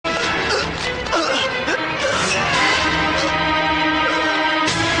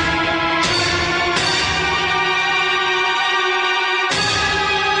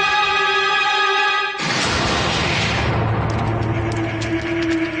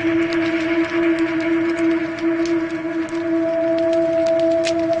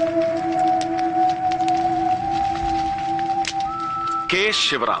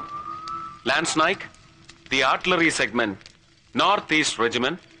Shivaram. Lance Naik, the Artillery Segment, Northeast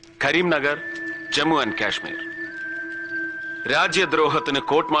Regiment, Karimnagar, Jammu and Kashmir. രാജ്യദ്രോഹത്തിന്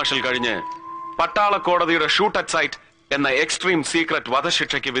court martial കഴിഞ്ഞ് പട്ടാള കോടതിയുടെ shoot at sight എന്ന extreme secret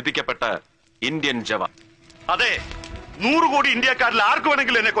വധശിക്ഷയ്ക്ക് വിധിക്കപ്പെട്ട Indian ജവാൻ. അതെ, 100 കോടി ഇന്ത്യക്കാരിൽ ആർക്ക്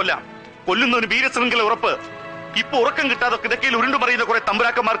വേണമെങ്കിലും എന്നെ കൊല്ലാം. കൊല്ലുന്നതിന് വീരശൃംഖല ഉറപ്പ്. ഇപ്പൊ ഉറക്കം കിട്ടാതെ കിടക്കയിൽ ഉരുണ്ടു മറിയുന്ന കുറെ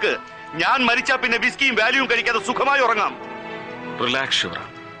തമ്പുരാക്കന്മാർക്ക് ഞാൻ മരിച്ചാ പിന്നെ വിസ്കിയും വാല്യൂവും കഴിക്കാതെ സുഖമായി ഉറങ്ങാം. Relax Sivaram,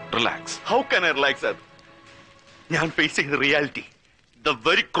 relax. How can I relax sir? ഞാൻ ഫേസ് ചെയ്ത reality, the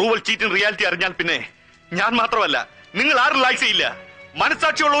very cruel cheating reality അറിഞ്ഞാൽ പിന്നെ ഞാൻ മാത്രമല്ല, നിങ്ങൾ ആരും റിലാക്സ് ചെയ്യില്ല.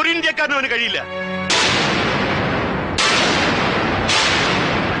 മനസാക്ഷിയുള്ള ഒരു ഇന്ത്യക്കാരനും അവന് കഴിയില്ല.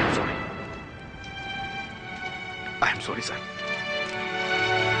 I am sorry sir.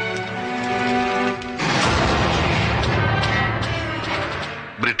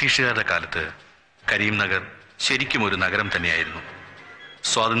 ബ്രിട്ടീഷുകാരുടെ കാലത്ത് കരീംനഗർ ശരിക്കും ഒരു നഗരം തന്നെയായിരുന്നു.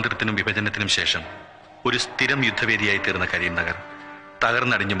 സ്വാതന്ത്ര്യത്തിനും വിഭജനത്തിനും ശേഷം ഒരു സ്ഥിരം യുദ്ധവേദിയായി തീർന്ന കരീംനഗർ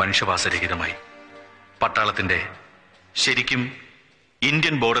തകർന്നടിഞ്ഞ് മനുഷ്യവാസരഹിതമായി. പട്ടാളത്തിന്റെ, ശരിക്കും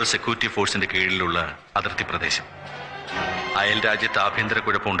ഇന്ത്യൻ ബോർഡർ സെക്യൂരിറ്റി ഫോഴ്സിന്റെ കീഴിലുള്ള അതിർത്തി പ്രദേശം. അയൽ രാജ്യത്ത് ആഭ്യന്തര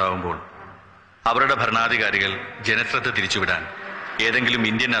കുഴപ്പമുണ്ടാകുമ്പോൾ അവരുടെ ഭരണാധികാരികൾ ജനശ്രദ്ധ തിരിച്ചുവിടാൻ ഏതെങ്കിലും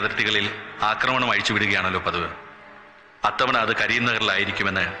ഇന്ത്യൻ അതിർത്തികളിൽ ആക്രമണം അഴിച്ചുവിടുകയാണല്ലോ പതിവ്. അത്തവണ അത്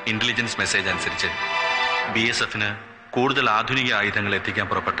കരീംനഗറിലായിരിക്കുമെന്ന് ഇന്റലിജൻസ് മെസ്സേജ് അനുസരിച്ച് BSFന് കൂടുതൽ ആധുനിക ആയുധങ്ങൾ എത്തിക്കാൻ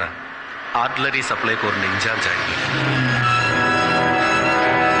പുറപ്പെട്ട ആർട്ടിലറി സപ്ലൈ കോറിന്റെ ഇൻചാർജ് ആയിരുന്നു.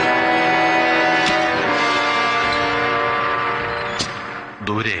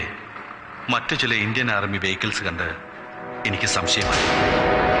 ദൂരെ മറ്റു ചില ഇന്ത്യൻ ആർമി വെഹിക്കിൾസ് കണ്ട് എനിക്ക് സംശയമായി.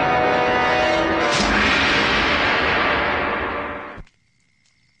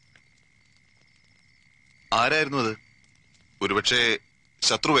 ആരായിരുന്നു അത്? ഒരുപക്ഷെ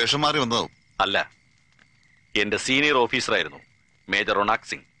ശത്രു വേഷം മാറി വന്നതാവും. അല്ല, എന്റെ സീനിയർ ഓഫീസറായിരുന്നു മേജർ റൊണാക്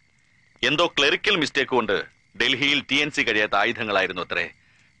സിംഗ്. എന്തോ ക്ലറിക്കൽ മിസ്റ്റേക്ക് കൊണ്ട് ഡൽഹിയിൽ TNC കഴിയാത്ത ആയുധങ്ങളായിരുന്നു അത്രേ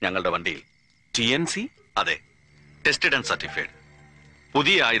ഞങ്ങളുടെ വണ്ടിയിൽ. TNC? അതെ, ടെസ്റ്റഡ് ആൻഡ് സർട്ടിഫൈഡ്.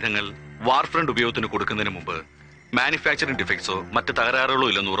 പുതിയ ആയുധങ്ങൾ വാർഫ്രണ്ട് ഉപയോഗത്തിന് കൊടുക്കുന്നതിന് മുമ്പ് മാനുഫാക്ചറിംഗ് ഡിഫക്ട്സോ മറ്റ് തകരാറുകളോ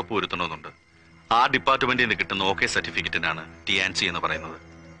ഇല്ലെന്ന് ഉറപ്പുവരുത്തണമെന്നുണ്ട്. ആ ഡിപ്പാർട്ട്മെന്റിൽ നിന്ന് കിട്ടുന്ന OK സർട്ടിഫിക്കറ്റിനാണ് TNC എന്ന് പറയുന്നത്.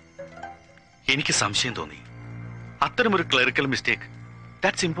 എനിക്ക് സംശയം തോന്നി, അത്തരമൊരു ക്ലറിക്കൽ മിസ്റ്റേക്ക്,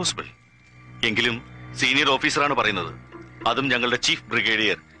 ദാറ്റ്സ് ഇമ്പോസിബിൾ. എങ്കിലും സീനിയർ ഓഫീസറാണ് പറയുന്നത്, അതും ഞങ്ങളുടെ ചീഫ്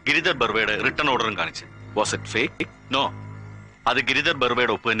ബ്രിഗേഡിയർ ഗിരിധർ ബർവയുടെ റിട്ടേൺ ഓർഡറും കാണിച്ച്. Was it fake? നോ, അത് ഗിരിധർ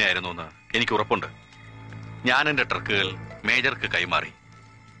ബർവയുടെ ഒപ്പ് തന്നെയായിരുന്നു എന്ന് എനിക്ക് ഉറപ്പുണ്ട്. ഞാൻ എന്റെ ട്രക്കുകൾ മേജർക്ക് കൈമാറി.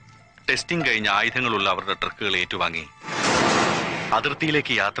 ടെസ്റ്റിംഗ് കഴിഞ്ഞ ആയുധങ്ങളുള്ള അവരുടെ ട്രക്കുകൾ ഏറ്റുവാങ്ങി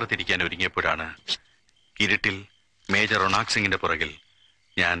അതിർത്തിയിലേക്ക് യാത്ര തിരിക്കാൻ ഒരുങ്ങിയപ്പോഴാണ് ഇരുട്ടിൽ മേജർ റൊണാക് സിംഗിന്റെ പുറകിൽ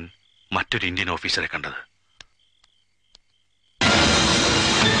ഞാൻ മറ്റൊരു ഇന്ത്യൻ ഓഫീസറെ കണ്ടത്.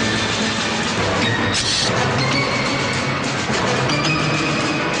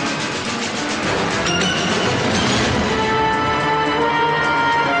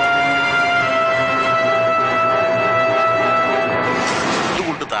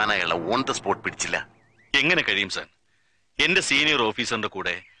 അതുകൊണ്ട് താൻ അയാളെ ഓൺ ദ സ്പോട്ട് പിടിച്ചില്ല? എങ്ങനെ കഴിയും സാർ? എന്റെ സീനിയർ ഓഫീസറിന്റെ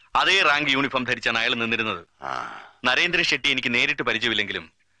കൂടെ അതേ റാങ്ക് യൂണിഫോം ധരിച്ചാണ് അയാൾ നിന്നിരുന്നത്. നരേന്ദ്ര ഷെട്ടി എനിക്ക് നേരിട്ട് പരിചയമില്ലെങ്കിലും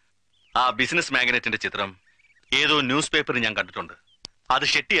ആ ബിസിനസ് മാഗ്നറ്റിന്റെ ചിത്രം ഏതോ ന്യൂസ് പേപ്പറിൽ ഞാൻ കണ്ടിട്ടുണ്ട്. അത്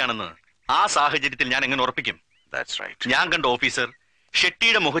ഷെട്ടിയാണെന്ന് ആ സാഹചര്യത്തിൽ ഞാൻ എങ്ങനെ ഉറപ്പിക്കും? ഞാൻ കണ്ട ഓഫീസർ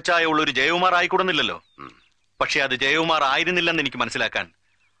ഷെട്ടിയുടെ മുഖച്ഛായ ഉള്ള ഒരു ജയകുമാർ ആയിക്കൂടുന്നില്ലല്ലോ. പക്ഷെ അത് ജയകുമാർ ആയിരുന്നില്ലെന്ന് എനിക്ക് മനസ്സിലാക്കാൻ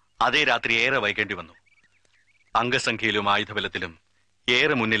അതേ രാത്രി ഏറെ വൈകേണ്ടി വന്നു. അംഗസംഖ്യയിലും ആയുധബലത്തിലും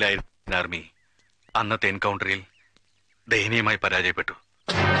ഏറെ മുന്നിലായിരുന്ന ആർമി അന്നത്തെ എൻകൗണ്ടറിൽ ദയനീയമായി പരാജയപ്പെട്ടു.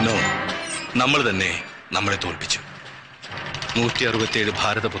 നോ, നമ്മൾ തന്നെ നമ്മളെ തോൽപ്പിച്ചു. 167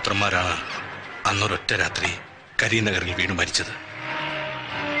 ഭാരതപുത്രന്മാരാണ് അന്നൊരൊറ്റ രാത്രി കരീംനഗറിൽ വീണു മരിച്ചത്.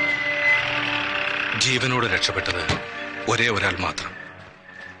 ജീവനോട് രക്ഷപ്പെട്ടത് ഒരേ ഒരാൾ മാത്രം,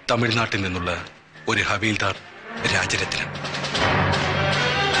 തമിഴ്നാട്ടിൽ നിന്നുള്ള ഒരു ഹവീൽദാർ രാജരത്നം.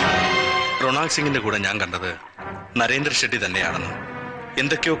 റൊണാക് സിംഗിന്റെ കൂടെ ഞാൻ കണ്ടത് നരേന്ദ്ര ഷെട്ടി തന്നെയാണെന്നും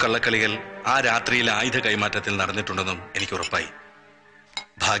എന്തൊക്കെയോ കള്ളക്കളികൾ ആ രാത്രിയിൽ ആയുധ കൈമാറ്റത്തിൽ നടന്നിട്ടുണ്ടെന്നും എനിക്ക് ഉറപ്പായി.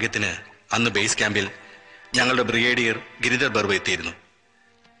 ഭാഗ്യത്തിന് അന്ന് ബേസ് ക്യാമ്പിൽ ഞങ്ങളുടെ ബ്രിഗേഡിയർ ഗിരിധർ ബർവ എത്തിയിരുന്നു.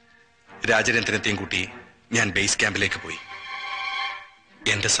 രാജരത്നത്തെയും കൂട്ടി ഞാൻ ബേസ് ക്യാമ്പിലേക്ക് പോയി.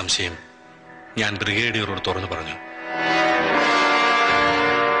 എന്റെ സംശയം ഞാൻ ബ്രിഗേഡിയറോട് തുറന്നു പറഞ്ഞു.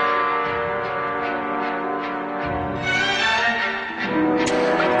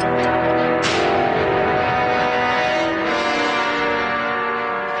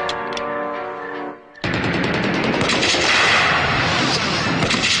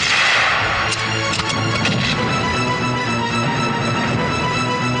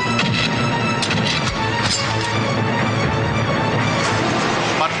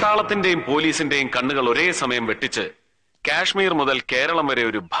 പട്ടാളത്തിന്റെയും പോലീസിന്റെയും കണ്ണുകൾ ഒരേ സമയം വെട്ടിച്ച് കാശ്മീർ മുതൽ കേരളം വരെ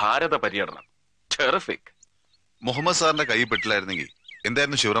ഒരു ഭാരത പര്യടനം. ടെറിഫിക്. മുഹമ്മദ് സാറിന്റെ കൈ പെട്ടില്ലായിരുന്നെങ്കിൽ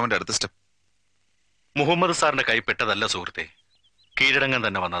എന്തായിരുന്നു ശിവറാമന്റെ അടുത്ത സ്റ്റെപ്പ്? മുഹമ്മദ് സാറിന്റെ കൈ പെട്ടതല്ല സുഹൃത്തെ, കീഴടങ്ങാൻ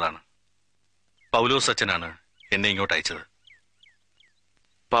തന്നെ വന്നതാണ്. പൗലോസ് അച്ഛനാണ് എന്നെ ഇങ്ങോട്ട് അയച്ചത്.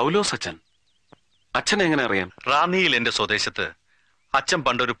 പൗലോസ് അച്ഛൻ? അച്ഛനെ എങ്ങനെ അറിയാം? റാന്നിയിൽ എന്റെ സ്വദേശത്ത് അച്ഛൻ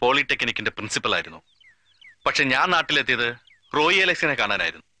പണ്ടൊരു പോളിടെക്നിക്കിന്റെ പ്രിൻസിപ്പൽ ആയിരുന്നു. പക്ഷെ ഞാൻ നാട്ടിലെത്തിയത് റോയി അലക്സിനെ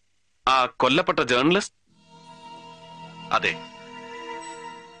കാണാനായിരുന്നു. ആ കൊല്ലപ്പെട്ട ജേർണലിസ്റ്റ്? അതെ,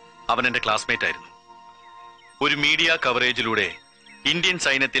 അവൻ എന്റെ ക്ലാസ്മേറ്റ് ആയിരുന്നു. ഒരു മീഡിയ കവറേജിലൂടെ ഇന്ത്യൻ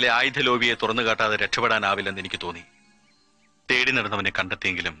സൈന്യത്തിലെ ആയുധ ലോബിയെ തുറന്നു കാട്ടാതെ രക്ഷപ്പെടാനാവില്ലെന്ന് എനിക്ക് തോന്നി. തേടി നടന്നവനെ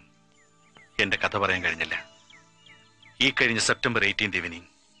കണ്ടെത്തിയെങ്കിലും എന്റെ കഥ പറയാൻ കഴിഞ്ഞില്ല. ഈ കഴിഞ്ഞ സെപ്റ്റംബർ 18 ഈവനിങ്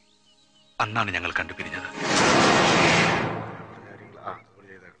അന്നാണ് ഞങ്ങൾ കണ്ടുപിരിഞ്ഞത്.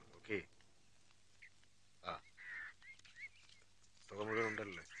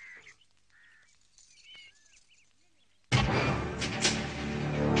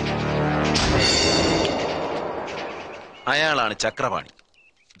 അയാളാണ് Chakrapani,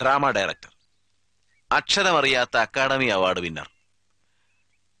 drama director, അക്ഷരമറിയാത്ത academy award winner,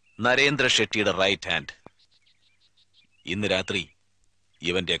 Narendra ഷെട്ടിയുടെ right hand. ഇന്ന് രാത്രി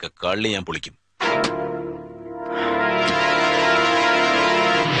ഇവന്റെയൊക്കെ കള്ളി ഞാൻ പൊളിക്കും.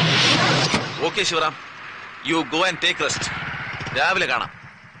 Okay Sivaram, you go and take rest. രാവിലെ കാണാം.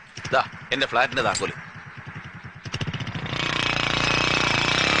 ദാ എന്റെ ഫ്ലാറ്റിന്റെ താക്കോല്.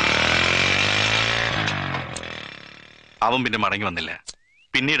 അവൻ പിന്നെ മടങ്ങി വന്നില്ല.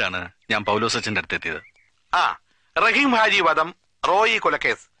 പിന്നീടാണ് ഞാൻ പൗലോസ് അച്ഛന്റെ അടുത്ത് എത്തിയത്. റഹീം ഹാജി വധം, റോയി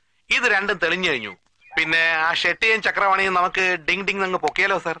കൊലക്കേസ്, ഇത് രണ്ടും തെളിഞ്ഞു കഴിഞ്ഞു. പിന്നെ ആ ഷെട്ടിയും ചക്രവാണിയും നമുക്ക് ഡിങ് ഡിങ് അങ്ങ്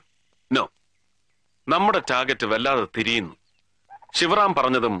പൊക്കിയാലോ സർ? നോ, നമ്മുടെ ടാർഗറ്റ് വല്ലാതെ തിരിയുന്നു. ശിവറാം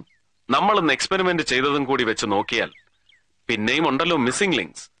പറഞ്ഞതും നമ്മളൊന്ന് എക്സ്പെരിമെന്റ് ചെയ്തതും കൂടി വെച്ച് നോക്കിയാൽ പിന്നെയും ഉണ്ടല്ലോ മിസ്സിംഗ്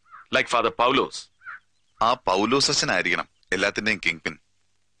ലിങ്ക്സ്, ലൈക്ക് ഫാദർ പൗലോസ്. ആ പൗലോസ് അച്ഛനായിരിക്കണം എല്ലാത്തിന്റെയും കിങ് പിൻ.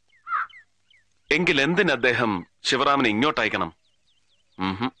 എങ്കിൽ എന്തിന് അദ്ദേഹം ശിവറാമിനെ ഇങ്ങോട്ട് അയക്കണം?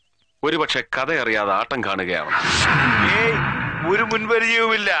 ഒരുപക്ഷെ കഥ അറിയാതെ ആട്ടം കാണുകയാവണം. ഒരു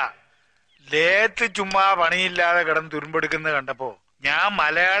മുൻപരിചയവുമില്ല. ലേത്ത് ചുമ്മാ പണിയില്ലാതെ കിടന്ന് തുരുമ്പെടുക്കുന്നത് കണ്ടപ്പോ ഞാൻ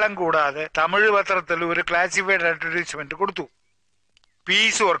മലയാളം കൂടാതെ തമിഴ് പത്രത്തിൽ ഒരു ക്ലാസിഫൈഡ് അഡ്വർടൈസ്മെന്റ് കൊടുത്തു.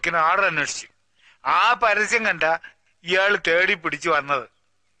 പീസ് വർക്കിന് ആർഡർ അന്വേഷിച്ചു. ആ പരസ്യം കണ്ട ഇയാൾ തേടി പിടിച്ചു വന്നത്.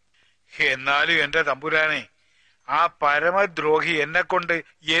 എന്നാലും എന്റെ തമ്പുരാനെ, ആ പരമദ്രോഹി എന്നെ കൊണ്ട്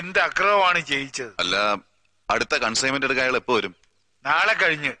എന്ത് അക്രമമാണ് ചെയ്യിച്ചത്. അല്ല, അടുത്ത കൺസൈൻമെന്റ് എടുക്കാൻ അയാൾ എപ്പോ വരും? നാളെ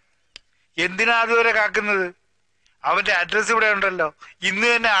കഴിഞ്ഞ്. എന്തിനാ അതുവരെ കാക്കുന്നത്? അവന്റെ അഡ്രസ് ഇവിടെ ഉണ്ടല്ലോ, ഇന്ന്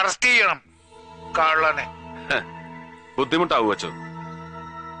തന്നെ അറസ്റ്റ് ചെയ്യണം കള്ളനെ. ബുദ്ധിമുട്ടാവു വച്ചു.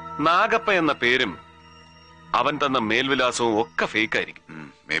 നാഗപ്പ എന്ന പേരും അവൻ തന്ന മേൽവിലാസവും ഒക്കെ ഫേക്ക് ആയിരിക്കും.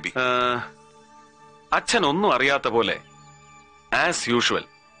 അച്ഛൻ ഒന്നും അറിയാത്ത പോലെ ആസ് യൂഷ്വൽ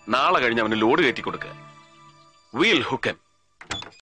നാളെ കഴിഞ്ഞ് അവന് ലോഡ് കയറ്റി കൊടുക്കുക. വീൽ ഹുക്കൻ.